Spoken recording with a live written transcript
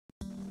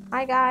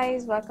Hi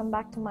guys, welcome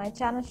back to my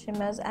channel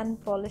Shimmers and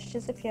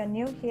Polishes. If you're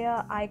new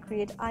here, I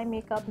create eye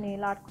makeup,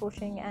 nail art,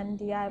 crocheting and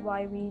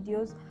DIY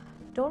videos.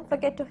 Don't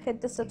forget to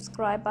hit the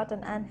subscribe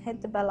button and hit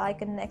the bell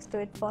icon next to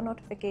it for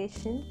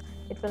notification.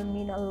 It will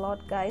mean a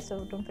lot guys,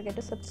 so don't forget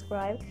to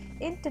subscribe.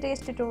 In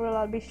today's tutorial,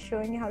 I'll be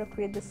showing you how to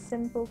create this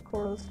simple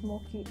coral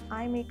smoky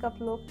eye makeup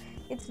look.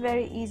 It's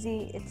very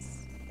easy, it's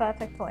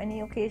perfect for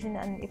any occasion,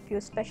 and if you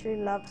especially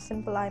love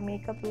simple eye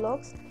makeup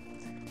looks.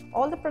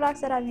 All the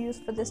products that I've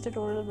used for this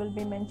tutorial will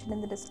be mentioned in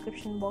the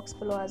description box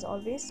below as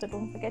always, so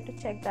don't forget to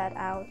check that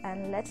out,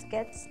 and let's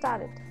get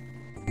started.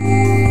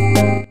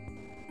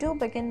 To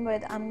begin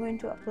with, I'm going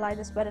to apply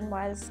this Wet n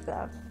Wild's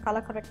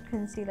color correct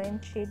concealer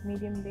in shade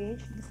medium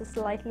beige. This is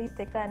slightly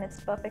thicker and it's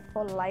perfect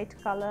for light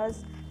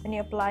colors. When you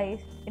apply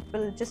it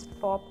will just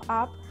pop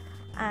up.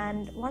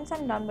 And once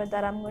I'm done with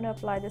that, I'm going to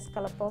apply this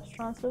Colourpop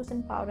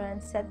translucent powder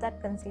and set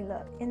that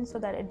concealer in so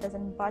that it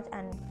doesn't budge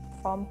and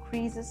form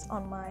creases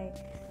on my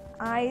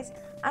eyes.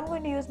 I'm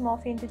going to use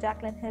Morphe into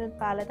Jaclyn Hill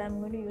palette. I'm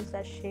going to use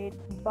that shade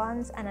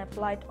Buns and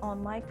apply it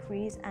on my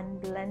crease and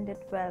blend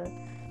it well.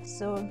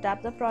 So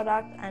dab the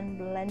product and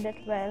blend it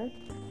well.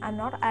 I'm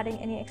not adding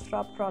any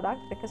extra product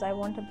because I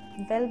want a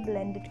well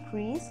blended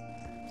crease.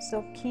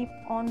 So keep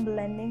on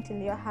blending till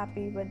you're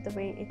happy with the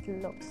way it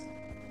looks.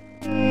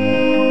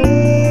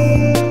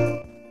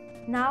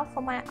 Now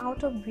for my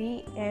outer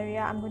V area,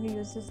 I'm going to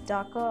use this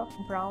darker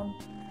brown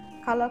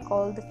color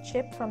called the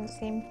Chip from the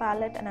same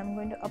palette, and I'm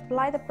going to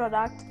apply the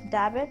product,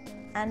 dab it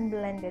and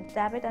blend it,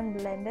 dab it and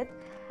blend it,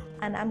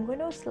 and I'm going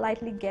to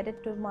slightly get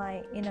it to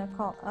my inner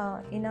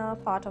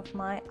part of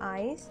my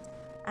eyes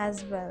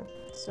as well.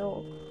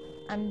 So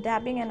I'm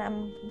dabbing and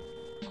I'm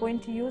going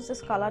to use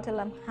this color till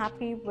I'm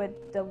happy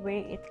with the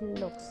way it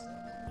looks.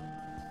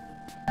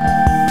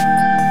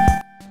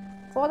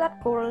 For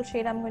that coral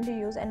shade, I'm going to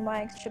use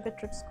NYX Sugar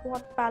Trip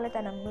Squad palette,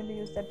 and I'm going to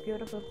use that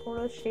beautiful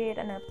coral shade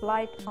and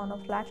apply it on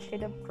a flat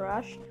shader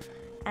brush,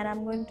 and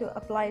I'm going to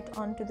apply it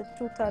onto the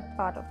 2/3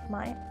 part of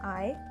my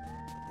eye.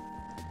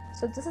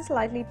 So this is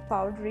slightly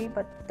powdery,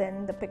 but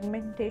then the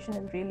pigmentation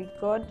is really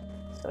good,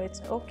 so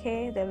it's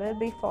okay. There will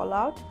be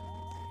fallout.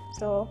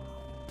 So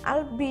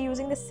I'll be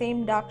using the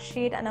same dark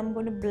shade and I'm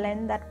going to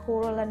blend that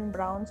coral and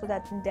brown so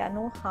that there are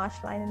no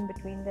harsh line in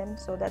between them,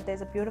 so that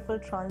there's a beautiful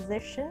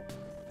transition.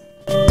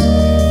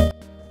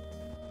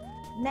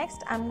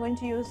 Next, I'm going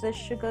to use this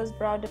Sugar's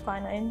Brow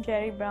Definer in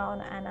Cherry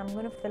Brown, and I'm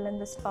going to fill in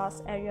the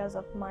sparse areas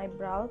of my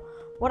brow.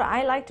 What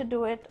I like to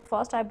do it,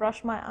 first I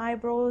brush my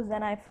eyebrows,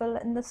 then I fill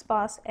in the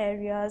sparse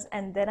areas,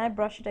 and then I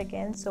brush it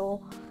again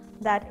so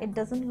that it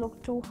doesn't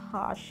look too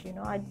harsh. You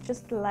know, I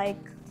just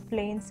like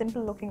plain,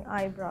 simple looking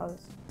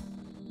eyebrows.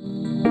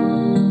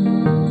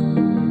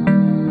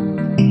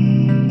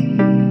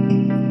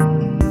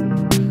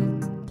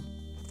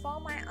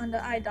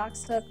 Under eye dark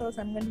circles,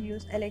 I'm going to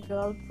use LA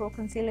Girl Pro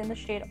Concealer in the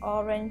shade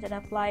Orange and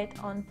apply it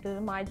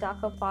onto my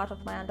darker part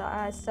of my under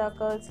eye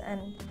circles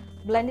and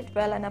blend it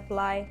well and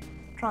apply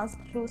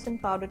translucent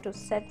powder to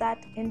set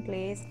that in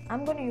place.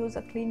 I'm going to use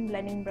a clean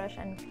blending brush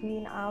and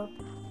clean out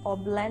or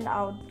blend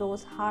out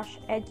those harsh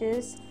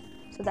edges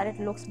so that it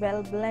looks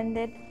well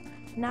blended.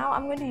 Now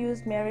I'm going to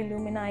use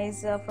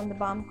Lou-Manizer from the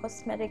Balm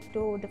cosmetic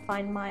to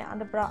define my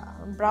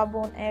brow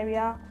bone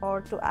area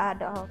or to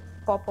add a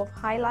pop of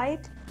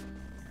highlight.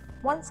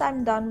 Once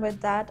I'm done with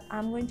that,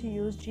 I'm going to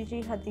use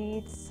Gigi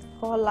Hadid's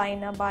Kohl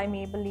liner by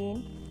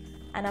Maybelline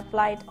and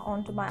apply it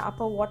onto my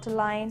upper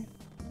waterline.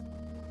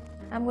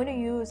 I'm going to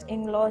use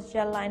Inglot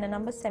Gel Liner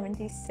number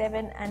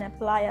 77 and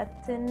apply a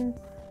thin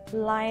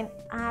line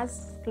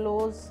as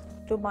close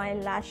to my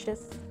lash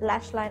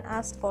line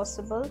as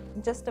possible.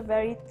 Just a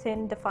very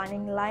thin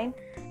defining line,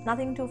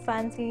 nothing too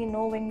fancy,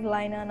 no wing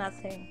liner,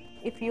 nothing.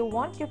 If you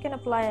want, you can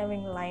apply a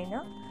wing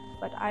liner,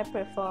 but I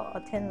prefer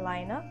a thin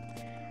liner.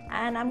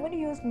 And I'm going to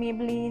use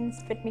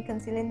Maybelline's Fit Me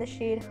Concealer in the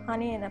shade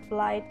Honey and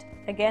apply it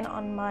again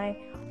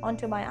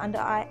onto my under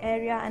eye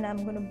area, and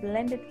I'm going to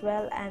blend it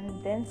well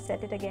and then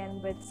set it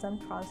again with some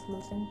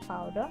translucent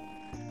powder.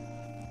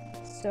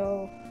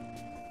 So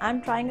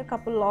I'm trying a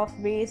couple of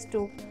ways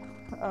to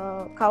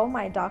cover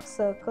my dark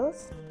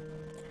circles,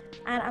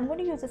 and I'm going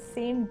to use the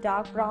same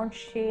dark brown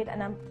shade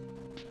and I'm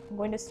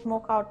going to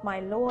smoke out my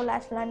lower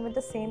lash line with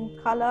the same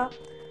color,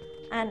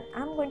 and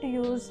I'm going to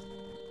use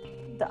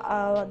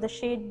the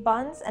shade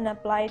Buns and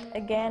apply it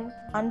again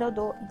under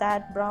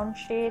that brown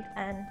shade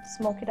and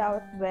smoke it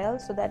out well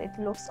so that it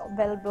looks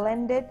well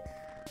blended.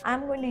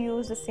 I'm going to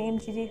use the same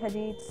Gigi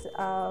Hadid's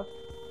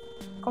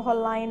Kohl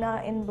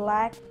liner in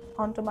black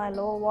onto my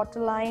lower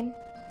waterline,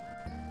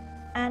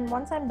 and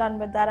once I'm done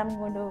with that, I'm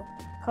going to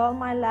curl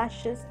my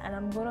lashes and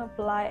I'm going to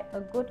apply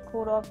a good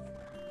coat of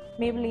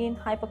Maybelline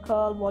Hyper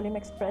Curl Volume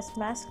Express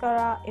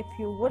Mascara. If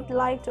you would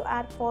like to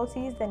add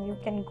falsies, then you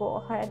can go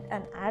ahead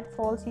and add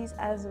falsies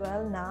as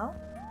well now.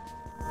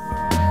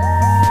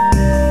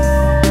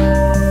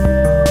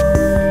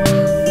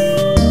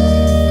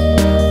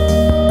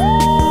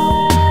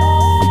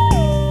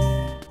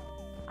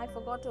 I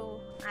forgot to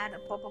add a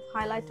pop of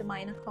highlight to my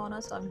inner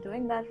corner, so I'm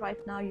doing that right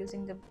now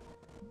using the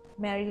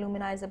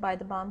Lou-Manizer by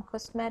the Balm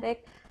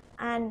Cosmetic.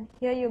 And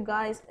here you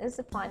guys is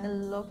the final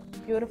look.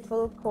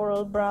 Beautiful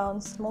coral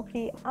brown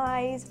smoky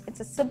eyes.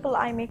 It's a simple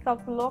eye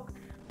makeup look,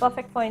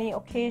 perfect for any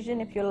occasion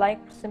if you like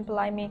simple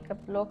eye makeup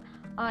look.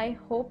 I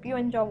hope you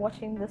enjoy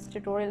watching this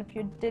tutorial. If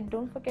you did,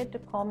 don't forget to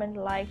comment,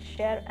 like,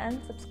 share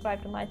and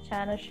subscribe to my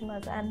channel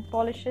Shimmers and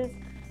Polishes,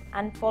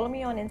 and follow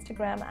me on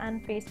Instagram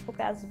and Facebook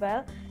as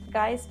well.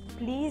 Guys,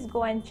 please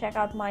go and check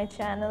out my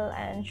channel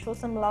and show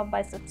some love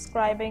by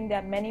subscribing. There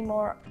are many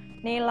more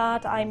nail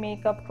art, eye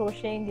makeup,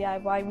 crocheting,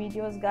 DIY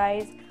videos,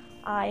 guys.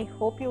 I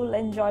hope you will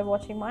enjoy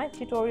watching my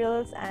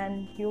tutorials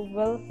and you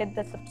will hit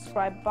the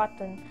subscribe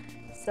button.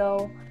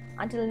 So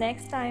until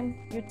next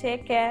time, you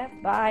take care.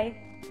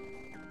 Bye.